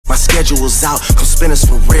My schedule's out, come spin us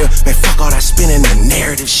for real. Man, fuck all that spinning and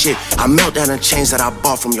narrative shit. I melt down the chains that I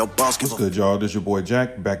bought from your boss. What's good, y'all? This is your boy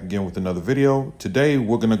Jack, back again with another video. Today,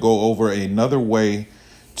 we're gonna go over another way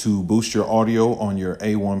to boost your audio on your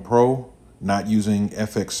A1 Pro, not using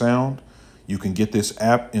FX Sound. You can get this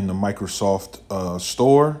app in the Microsoft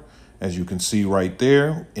store, as you can see right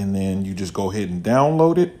there. And then you just go ahead and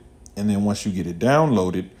download it. And then once you get it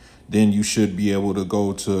downloaded, then you should be able to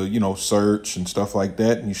go to, search and stuff like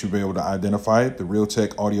that. And you should be able to identify it, the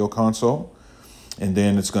Realtek audio console. And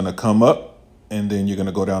then it's going to come up, and then you're going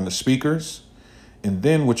to go down to speakers. And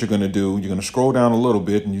then what you're going to do, you're going to scroll down a little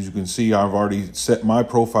bit, and as you can see, I've already set my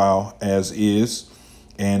profile as is,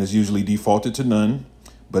 and it's usually defaulted to none.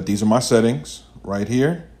 But these are my settings right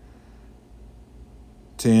here.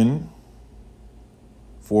 10,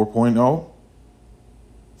 4.0,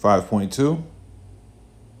 5.2,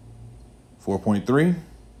 4.3,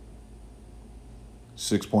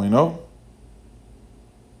 6.0,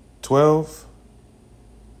 12,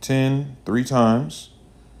 10 three times,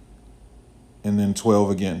 and then 12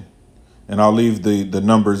 again. And I'll leave the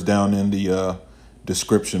numbers down in the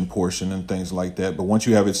description portion and things like that. But once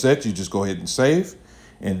you have it set, you just go ahead and save,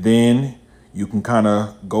 and then you can kind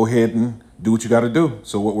of go ahead and do what you got to do.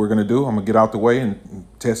 So what we're going to do, I'm going to get out the way and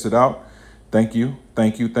test it out. Thank you,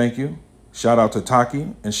 thank you, thank you. Shout out to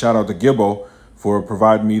Taki and shout out to Gibbo for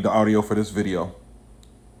providing me the audio for this video.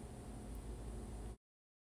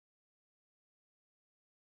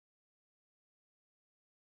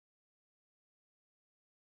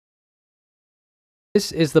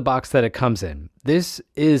 This is the box that it comes in. This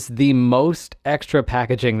is the most extra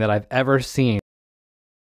packaging that I've ever seen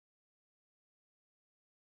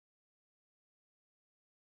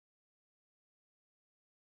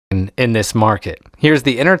in this market. Here's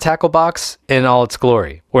the inner tackle box in all its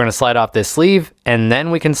glory. We're going to slide off this sleeve, and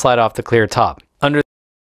then we can slide off the clear top. Under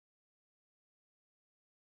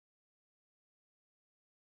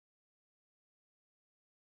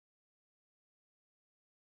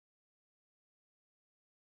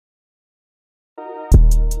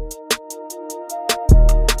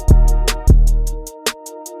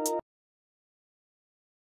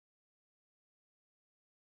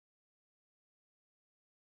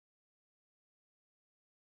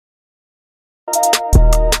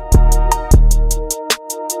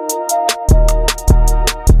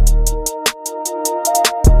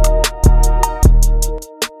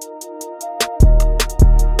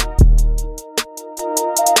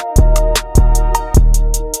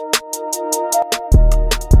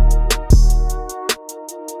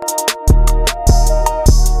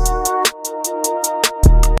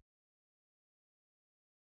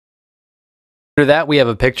that, we have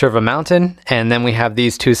a picture of a mountain, and then we have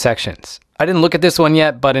these two sections. I didn't look at this one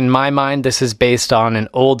yet, but in my mind, this is based on an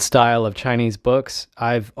old style of Chinese books.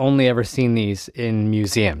 I've only ever seen these in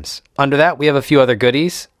museums. Under that, we have a few other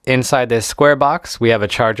goodies. Inside this square box, we have a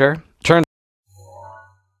charger.